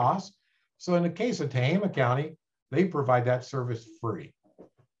of their costs. So in the case of Tehama County, they provide that service free,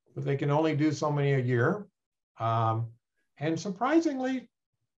 but they can only do so many a year. And surprisingly,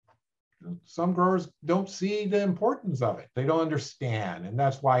 some growers don't see the importance of it. They don't understand. And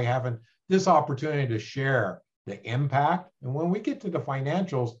that's why having this opportunity to share the impact. And when we get to the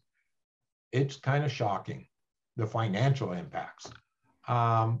financials, it's kind of shocking, the financial impacts.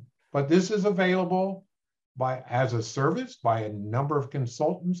 But this is available. as a service by a number of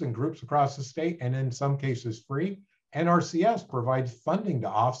consultants and groups across the state, and in some cases free. NRCS provides funding to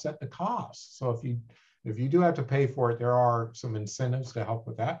offset the costs. So if you do have to pay for it, there are some incentives to help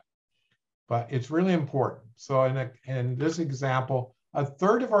with that. But it's really important. So in this example, a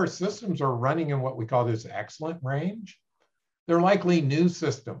third of our systems are running in what we call this excellent range. They're likely new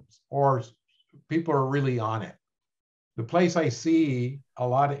systems or people are really on it. The place I see a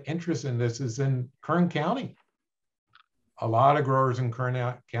lot of interest in this is in Kern County. A lot of growers in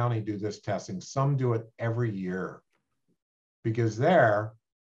Kern County do this testing. Some do it every year because their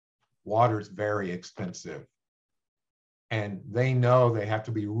water is very expensive. And they know they have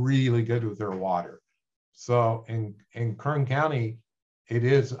to be really good with their water. So in Kern County, it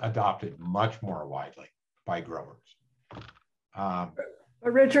is adopted much more widely by growers.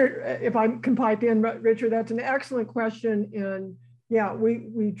 Richard, if I can pipe in, Richard, that's an excellent question. And yeah,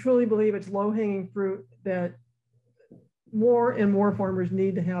 we truly believe it's low-hanging fruit that more and more farmers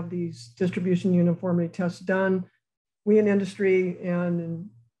need to have these distribution uniformity tests done. We in industry and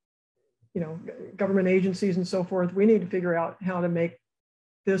government agencies and so forth, we need to figure out how to make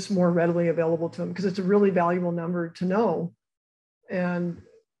this more readily available to them because it's a really valuable number to know. And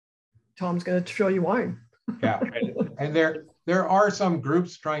Tom's going to show you why. Yeah, and there are some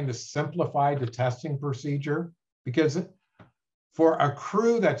groups trying to simplify the testing procedure because for a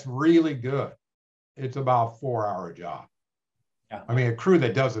crew that's really good, it's about a 4-hour job. Yeah. I mean, a crew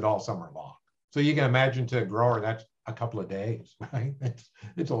that does it all summer long. So you can imagine to a grower, that's a couple of days, right?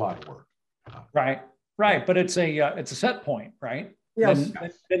 It's a lot of work. Right. But it's a set point, right? Yes.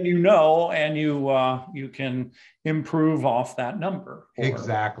 Then you know, and you can improve off that number.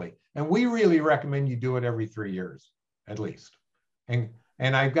 Exactly. And we really recommend you do it every 3 years, at least. And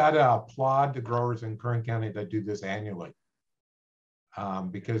I've got to applaud the growers in Kern County that do this annually,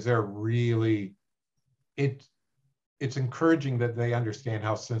 because they're really, it's encouraging that they understand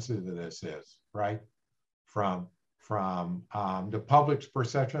how sensitive this is, right? From the public's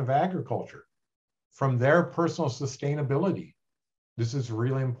perception of agriculture, from their personal sustainability. This is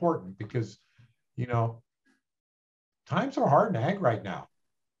really important because, times are hard in ag right now.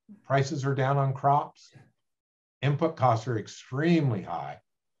 Prices are down on crops. Input costs are extremely high.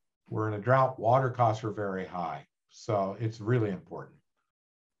 We're in a drought. Water costs are very high. So it's really important.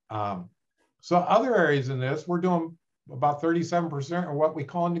 So other areas in this, we're doing about 37% of what we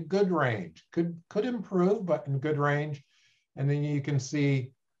call in the good range. Could improve, but in good range. And then you can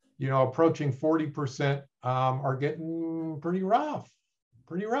see, approaching 40% are getting pretty rough.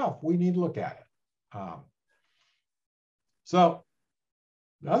 We need to look at it. So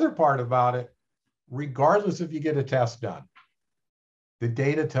the other part about it, regardless if you get a test done, the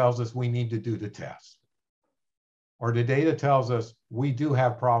data tells us we need to do the test. Or the data tells us we do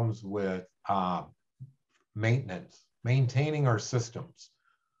have problems with maintenance, maintaining our systems.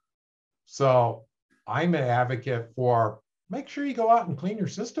 So I'm an advocate for make sure you go out and clean your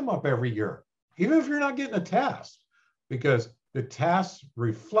system up every year, even if you're not getting a test, because the tests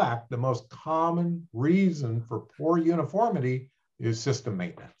reflect the most common reason for poor uniformity is system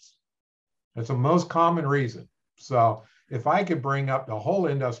maintenance. That's the most common reason. So if I could bring up the whole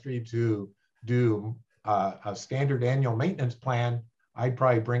industry to do a standard annual maintenance plan, I'd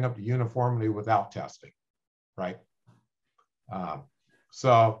probably bring up the uniformity without testing, right?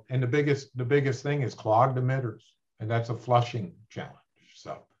 So, and the biggest thing is clogged emitters, and that's a flushing challenge.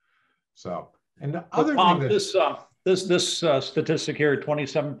 So, and the other thing this statistic here,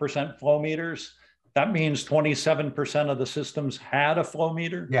 27% flow meters, that means 27% of the systems had a flow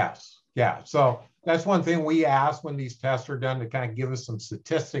meter? Yes, yeah. So that's one thing we ask when these tests are done to kind of give us some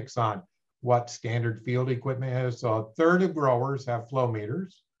statistics on what standard field equipment is. So a third of growers have flow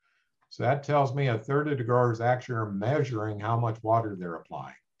meters. So that tells me a third of the growers actually are measuring how much water they're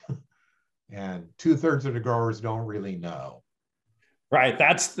applying. And 2/3 of the growers don't really know. Right,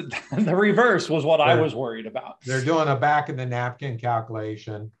 that's the reverse was what I was worried about. They're doing a back of the napkin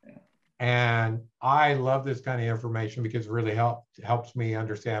calculation. And I love this kind of information because it really helps me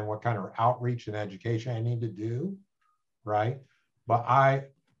understand what kind of outreach and education I need to do, right? But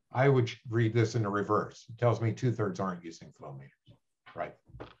I would read this in the reverse. It tells me 2/3 aren't using flow meters, right?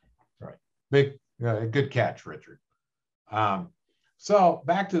 Big, good catch, Richard. So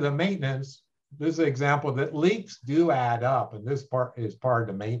back to the maintenance, this is an example that leaks do add up, and this part is part of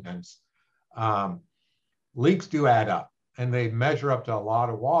the maintenance. Leaks do add up, and they measure up to a lot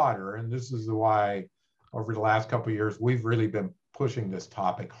of water, and this is why over the last couple of years, we've really been pushing this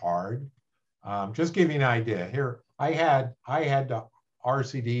topic hard. Just give you an idea here, I had the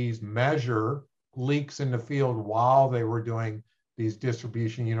RCDs measure leaks in the field while they were doing these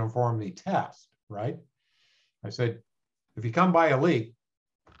distribution uniformity tests, right? I said, if you come by a leak,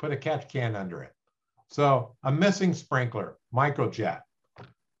 put a catch can under it. So a missing sprinkler, microjet,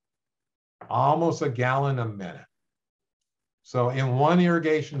 almost a gallon a minute. So in one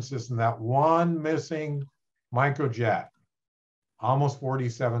irrigation system, that one missing microjet, almost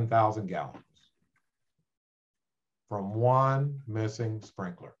 47,000 gallons from one missing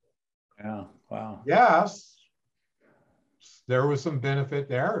sprinkler. Yeah, wow. Yes, there was some benefit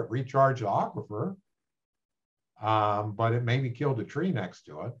there. It recharged the aquifer, but it maybe killed a tree next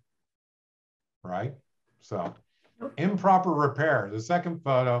to it, right? So improper repair. The second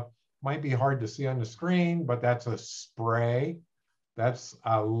photo might be hard to see on the screen, but that's a spray. That's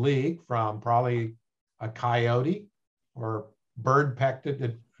a leak from probably a coyote or bird pecked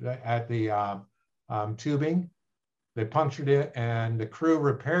it at the tubing. They punctured it and the crew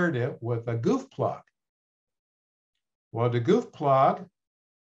repaired it with a goof plug. Well, the goof plug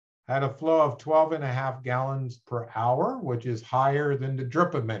had a flow of 12.5 gallons per hour, which is higher than the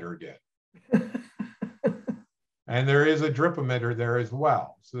drip emitter did. And there is a drip emitter there as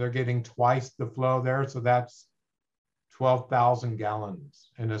well. So they're getting twice the flow there. So that's 12,000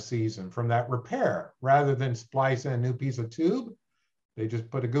 gallons in a season from that repair. Rather than splice in a new piece of tube, they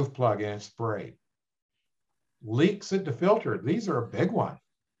just put a goof plug in and sprayed. Leaks at the filter. These are a big one.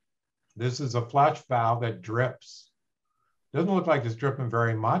 This is a flush valve that drips. Doesn't look like it's dripping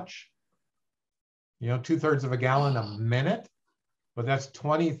very much. You know, 2/3 of a gallon a minute, but that's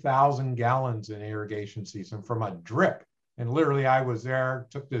 20,000 gallons in irrigation season from a drip. And literally I was there,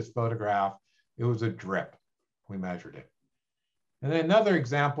 took this photograph. It was a drip. We measured it. And then another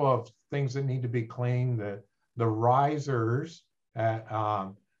example of things that need to be cleaned, the risers at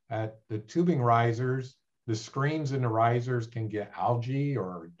the tubing risers, the screens in the risers can get algae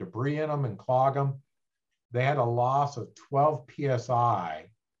or debris in them and clog them. They had a loss of 12 PSI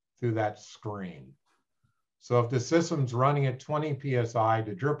through that screen. So if the system's running at 20 PSI,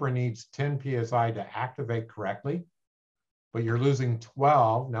 the dripper needs 10 PSI to activate correctly, but you're losing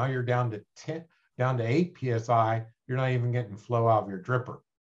 12. Now you're down to 8 PSI. You're not even getting flow out of your dripper.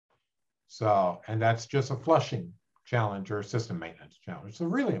 So, and that's just a flushing challenge or a system maintenance challenge. So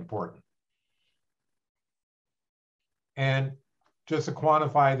really important. And just to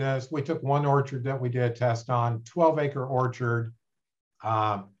quantify this, we took one orchard that we did a test on, 12-acre orchard.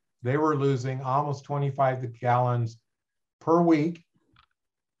 They were losing almost 25 gallons per week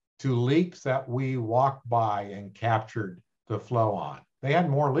to leaks that we walked by and captured the flow on. They had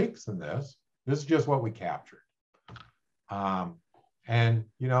more leaks than this. This is just what we captured. And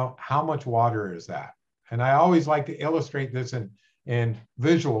you know, how much water is that? And I always like to illustrate this in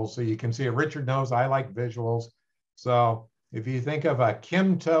visuals so you can see it. Richard knows I like visuals. So if you think of a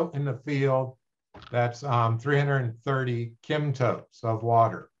Kim tote in the field, that's 330 Kim totes of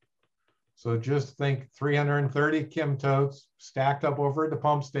water. So just think 330 Kim totes stacked up over at the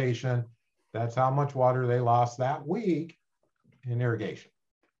pump station. That's how much water they lost that week in irrigation.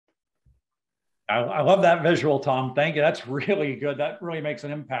 I love that visual, Tom. Thank you. That's really good. That really makes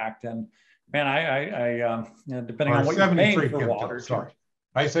an impact. And man, depending on what you're paying for water. Sorry,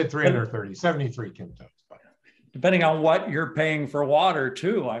 I said 330, 73 Kim totes. Depending on what you're paying for water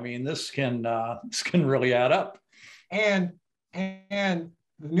too. I mean, this can really add up. And the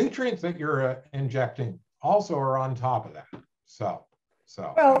nutrients that you're injecting also are on top of that. So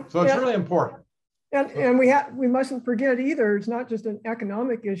it's really important. And we mustn't forget either, it's not just an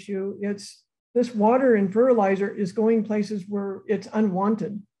economic issue. It's this water and fertilizer is going places where it's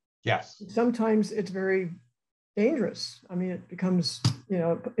unwanted. Yes. Sometimes it's very dangerous. I mean, it becomes, you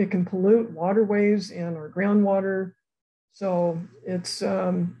know, it can pollute waterways and our groundwater. So it's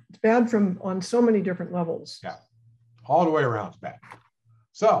bad on so many different levels. Yeah, all the way around it's bad.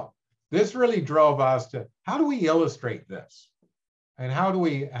 So this really drove us to, how do we illustrate this? And how do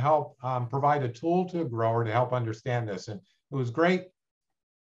we help provide a tool to a grower to help understand this? And it was great.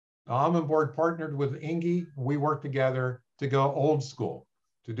 The Almond Board partnered with Ingy. We worked together to go old school,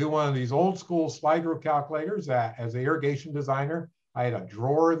 to do one of these old school slide rule calculators. As an irrigation designer, I had a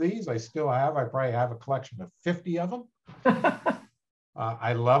drawer of these. I still have. I probably have a collection of 50 of them.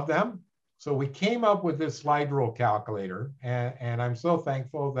 I love them. So we came up with this slide rule calculator, and I'm so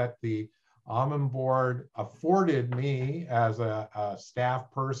thankful that the Almond Board afforded me as a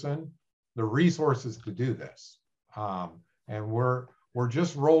staff person the resources to do this. And we're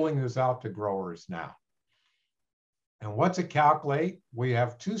just rolling this out to growers now. And what's it calculate? We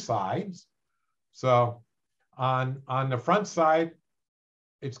have two sides. So on the front side,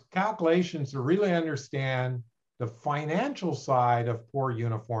 it's calculations to really understand the financial side of poor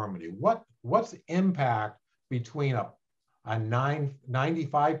uniformity. What's the impact between a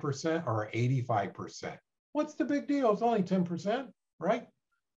 95% or 85%? What's the big deal? It's only 10%, right?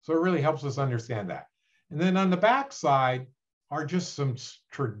 So it really helps us understand that. And then on the back side are just some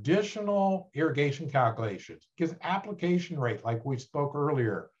traditional irrigation calculations, because application rate, like we spoke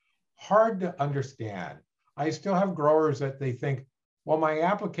earlier, hard to understand. I still have growers that they think, well, my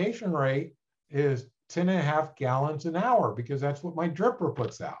application rate is 10.5 gallons an hour because that's what my dripper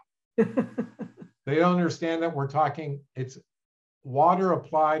puts out. They don't understand that we're talking, it's water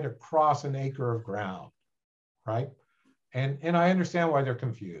applied across an acre of ground, right? And I understand why they're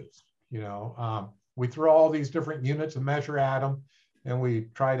confused. You know, we throw all these different units and measure at them, and we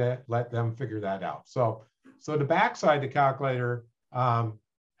try to let them figure that out. So the backside, the calculator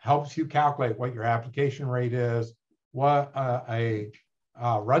helps you calculate what your application rate is, what a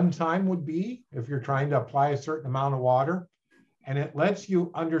run time would be if you're trying to apply a certain amount of water. And it lets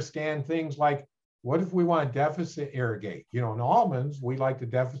you understand things like, what if we want to deficit irrigate? You know, in almonds, we like to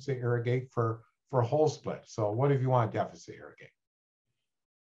deficit irrigate for whole split. So what if you want to deficit irrigate?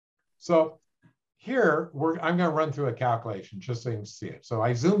 So here, I'm going to run through a calculation just so you can see it. So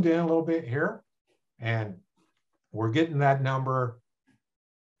I zoomed in a little bit here, and we're getting that number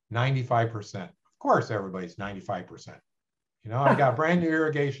 95%. Of course, everybody's 95%. You know, I got a brand new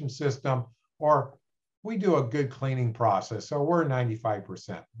irrigation system, or we do a good cleaning process, so we're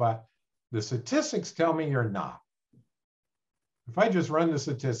 95%. But the statistics tell me you're not. If I just run the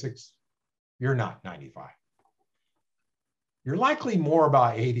statistics, you're not 95. You're likely more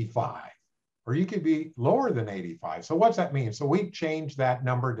about 85, or you could be lower than 85. So what's that mean? So we changed that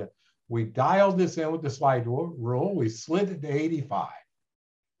number to, we dialed this in with the slide rule, we slid it to 85.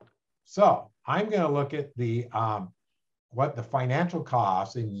 So I'm going to look at the what the financial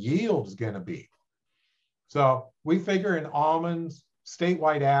cost and yield is going to be. So we figure in almonds,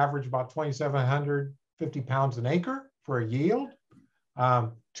 statewide average about 2,750 pounds an acre for a yield,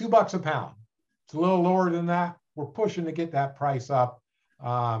 $2 a pound. It's a little lower than that. We're pushing to get that price up.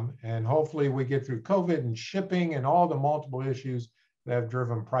 And hopefully we get through COVID and shipping and all the multiple issues that have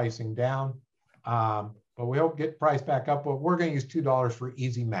driven pricing down. But we hope to get price back up, but we're going to use $2 for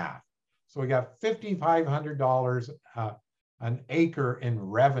easy math. So we got $5,500 an acre in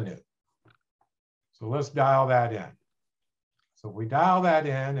revenue. So let's dial that in. So if we dial that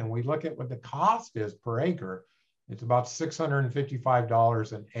in and we look at what the cost is per acre, it's about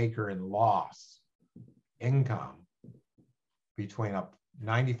 $655 an acre in loss income between a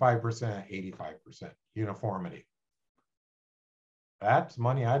 95% and 85% uniformity. That's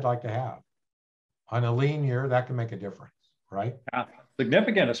money I'd like to have. On a lean year, that can make a difference, right? Yeah,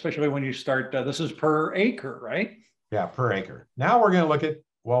 significant, especially when you start, this is per acre, right? Yeah, per acre. Now we're going to look at,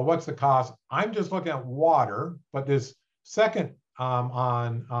 well, what's the cost? I'm just looking at water, but this second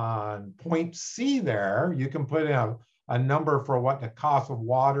on point C there, you can put in a number for what the cost of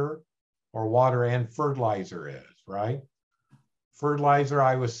water or water and fertilizer is, right? Fertilizer,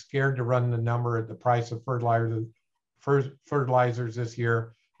 I was scared to run the number at the price of fertilizers this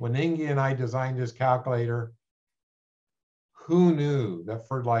year. When Inge and I designed this calculator, who knew that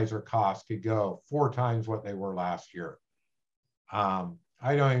fertilizer costs could go 4 times what they were last year?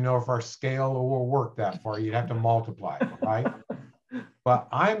 I don't even know if our scale will work that far. You'd have to multiply, right? But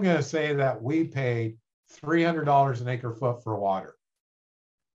I'm going to say that we paid $300 an acre foot for water.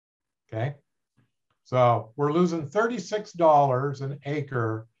 Okay. So we're losing $36 an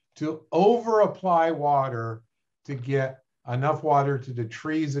acre to over apply water to get enough water to the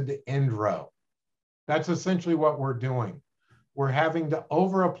trees in the end row. That's essentially what we're doing. We're having to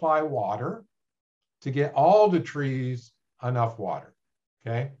over apply water to get all the trees enough water.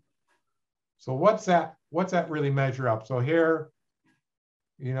 Okay. So what's that really measure up? So here,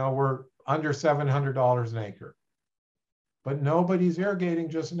 you know, we're under $700 an acre, but nobody's irrigating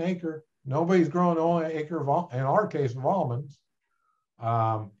just an acre. Nobody's growing only an acre of, in our case, of almonds.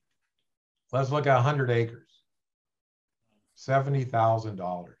 Let's look at 100 acres,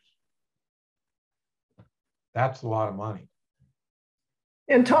 $70,000. That's a lot of money.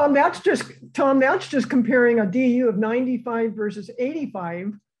 And Tom, that's just comparing a DU of 95 versus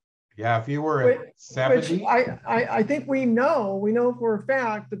 85. Yeah, if you were at 70. Which I think we know for a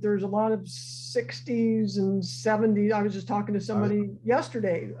fact that there's a lot of 60s and 70s. I was just talking to somebody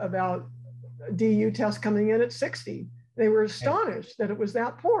yesterday about DU tests coming in at 60. They were astonished that it was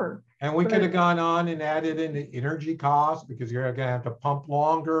that poor. And we could have gone on and added in the energy costs because you're going to have to pump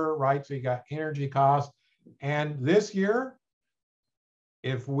longer, right? So you got energy costs. And this year,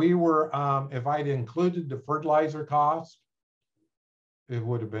 if we were, if I'd included the fertilizer cost, it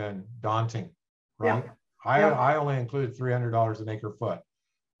would have been daunting, right? Yeah. I only included $300 an acre foot.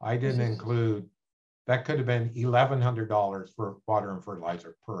 I didn't include, that could have been $1,100 for water and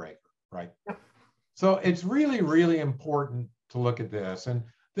fertilizer per acre, right? Yep. So it's really, really important to look at this. And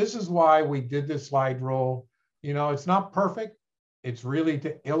this is why we did this slide rule. You know, it's not perfect. It's really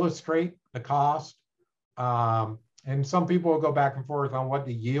to illustrate the cost. And some people will go back and forth on what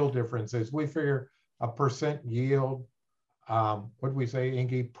the yield difference is. We figure a percent yield, what do we say,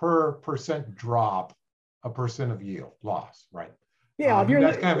 Inge, per percent drop, a percent of yield loss, right? Yeah,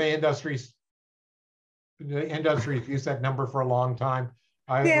 that's kind of the industry's used that number for a long time.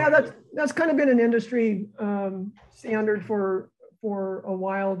 That's kind of been an industry standard for a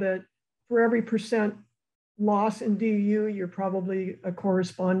while, that for every percent loss in DU, you're probably a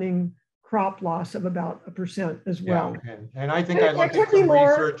corresponding crop loss of about 1% as well. Yeah, and I think I looked at some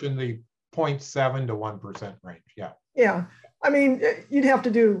research in the 0.7 to 1% range. Yeah. Yeah. I mean, you'd have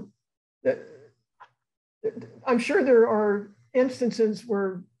to do, I'm sure there are instances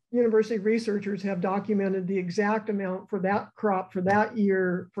where university researchers have documented the exact amount for that crop, for that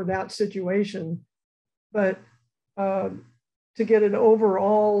year, for that situation. But to get an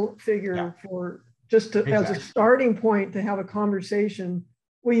overall figure for just to, as a starting point to have a conversation,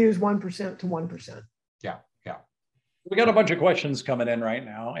 we use 1% to 1%. Yeah, yeah. We got a bunch of questions coming in right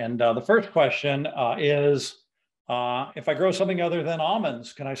now. And the first question is, if I grow something other than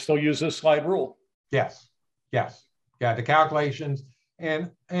almonds, can I still use this slide rule? Yes, yes. Yeah, the calculations. And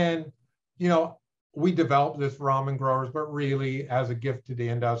you know, we developed this for almond growers, but really as a gift to the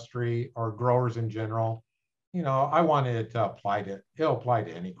industry or growers in general, you know, I wanted it to apply to, it'll apply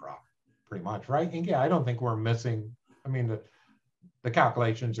to any crop pretty much, right? And yeah, I don't think we're missing, I mean, the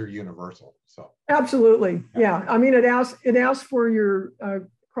calculations are universal. So absolutely. Yeah. I mean, it asks for your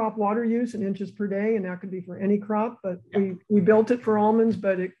crop water use in inches per day, and that could be for any crop, but we built it for almonds,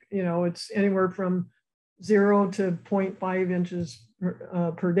 but it, you know, it's anywhere from 0 to 0.5 inches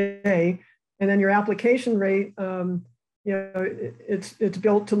per day. And then your application rate, you know, it's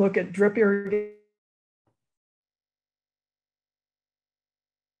built to look at drip irrigation.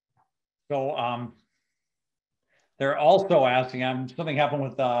 So they're also asking, something happened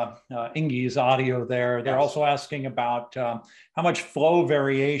with Inge's audio there. They're also asking about how much flow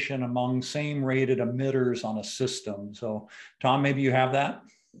variation among same rated emitters on a system. So Tom, maybe you have that?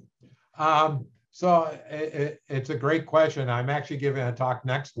 So it's a great question. I'm actually giving a talk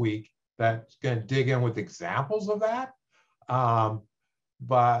next week that's going to dig in with examples of that.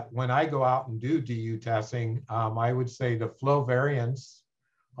 But when I go out and do DU testing, I would say the flow variance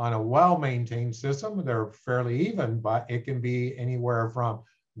on a well-maintained system, they're fairly even, but it can be anywhere from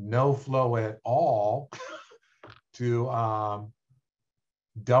no flow at all to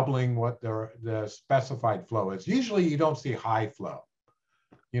doubling what the specified flow is. Usually you don't see high flow.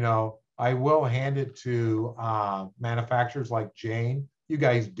 You know, I will hand it to manufacturers like Jane. You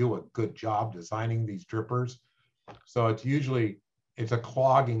guys do a good job designing these drippers. So it's usually, it's a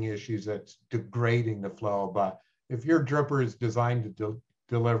clogging issue that's degrading the flow. But if your dripper is designed to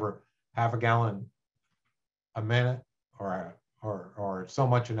deliver half a gallon a minute or so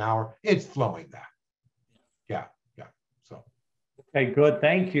much an hour, it's flowing that. Yeah, yeah. So. Okay, good,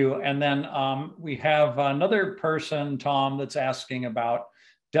 thank you. And then we have another person, Tom, that's asking about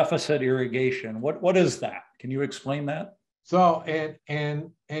deficit irrigation. What is that? Can you explain that? So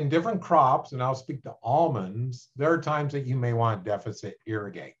in different crops, and I'll speak to almonds, there are times that you may want deficit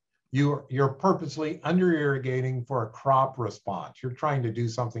irrigate. You're purposely under irrigating for a crop response. You're trying to do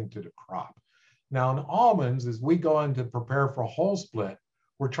something to the crop. Now in almonds, as we go in to prepare for whole split,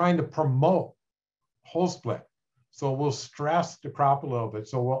 we're trying to promote whole split. So we'll stress the crop a little bit.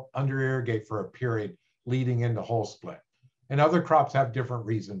 So we'll under irrigate for a period leading into whole split. And other crops have different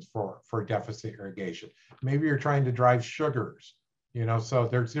reasons for deficit irrigation. Maybe you're trying to drive sugars, you know, so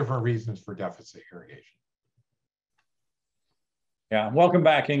there's different reasons for deficit irrigation. Yeah, welcome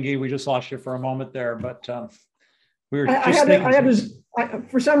back, Inge. We just lost you for a moment there, but we were just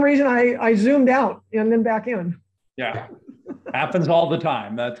for some reason, I zoomed out and then back in. Yeah, happens all the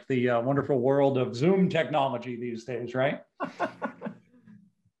time. That's the wonderful world of Zoom technology these days, right?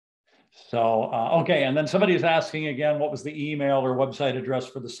 So, okay, and then somebody's asking again, what was the email or website address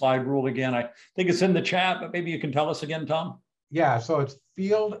for the slide rule again? I think it's in the chat, but maybe you can tell us again, Tom. Yeah, so it's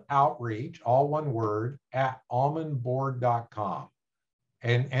field outreach, all one word, at almondboard.com.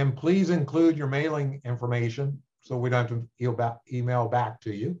 And please include your mailing information so we don't have to email back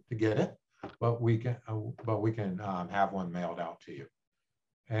to you to get it, but we can have one mailed out to you.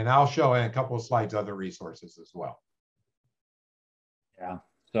 And I'll show in a couple of slides other resources as well. Yeah.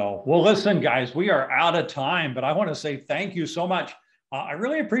 So, well, listen, guys, we are out of time, but I want to say thank you so much. I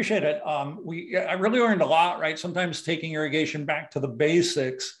really appreciate it. I really learned a lot, right? Sometimes taking irrigation back to the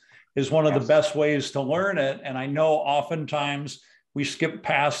basics is one of the best ways to learn it. And I know oftentimes we skip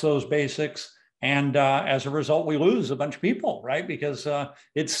past those basics And as a result, we lose a bunch of people, right? Because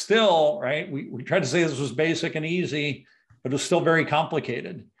it's still, right? We tried to say this was basic and easy, but it's still very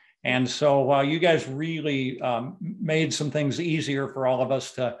complicated. And so you guys really made some things easier for all of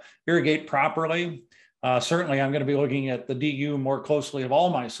us to irrigate properly. Certainly, I'm going to be looking at the DU more closely of all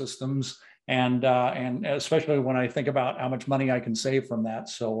my systems, and especially when I think about how much money I can save from that.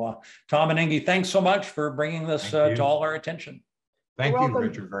 So Tom and Inge, thanks so much for bringing this to all our attention. Thank you,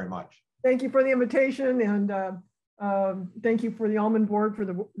 Richard, very much. Thank you for the invitation, and thank you for the Almond Board for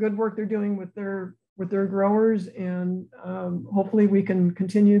the good work they're doing with their growers, and hopefully we can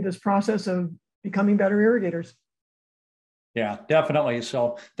continue this process of becoming better irrigators. Yeah, definitely.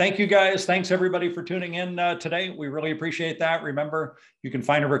 So thank you guys. Thanks everybody for tuning in today. We really appreciate that. Remember, you can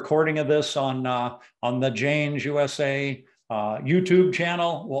find a recording of this on the Janes USA YouTube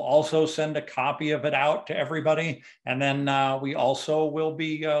channel. We'll also send a copy of it out to everybody. And then we also will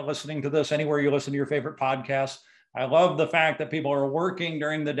be listening to this anywhere you listen to your favorite podcast. I love the fact that people are working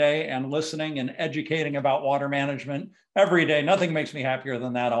during the day and listening and educating about water management every day. Nothing makes me happier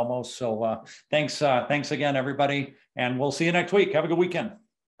than that almost. So thanks again, everybody. And we'll see you next week. Have a good weekend.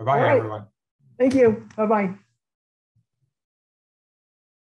 Bye-bye, everyone. Thank you. Bye-bye.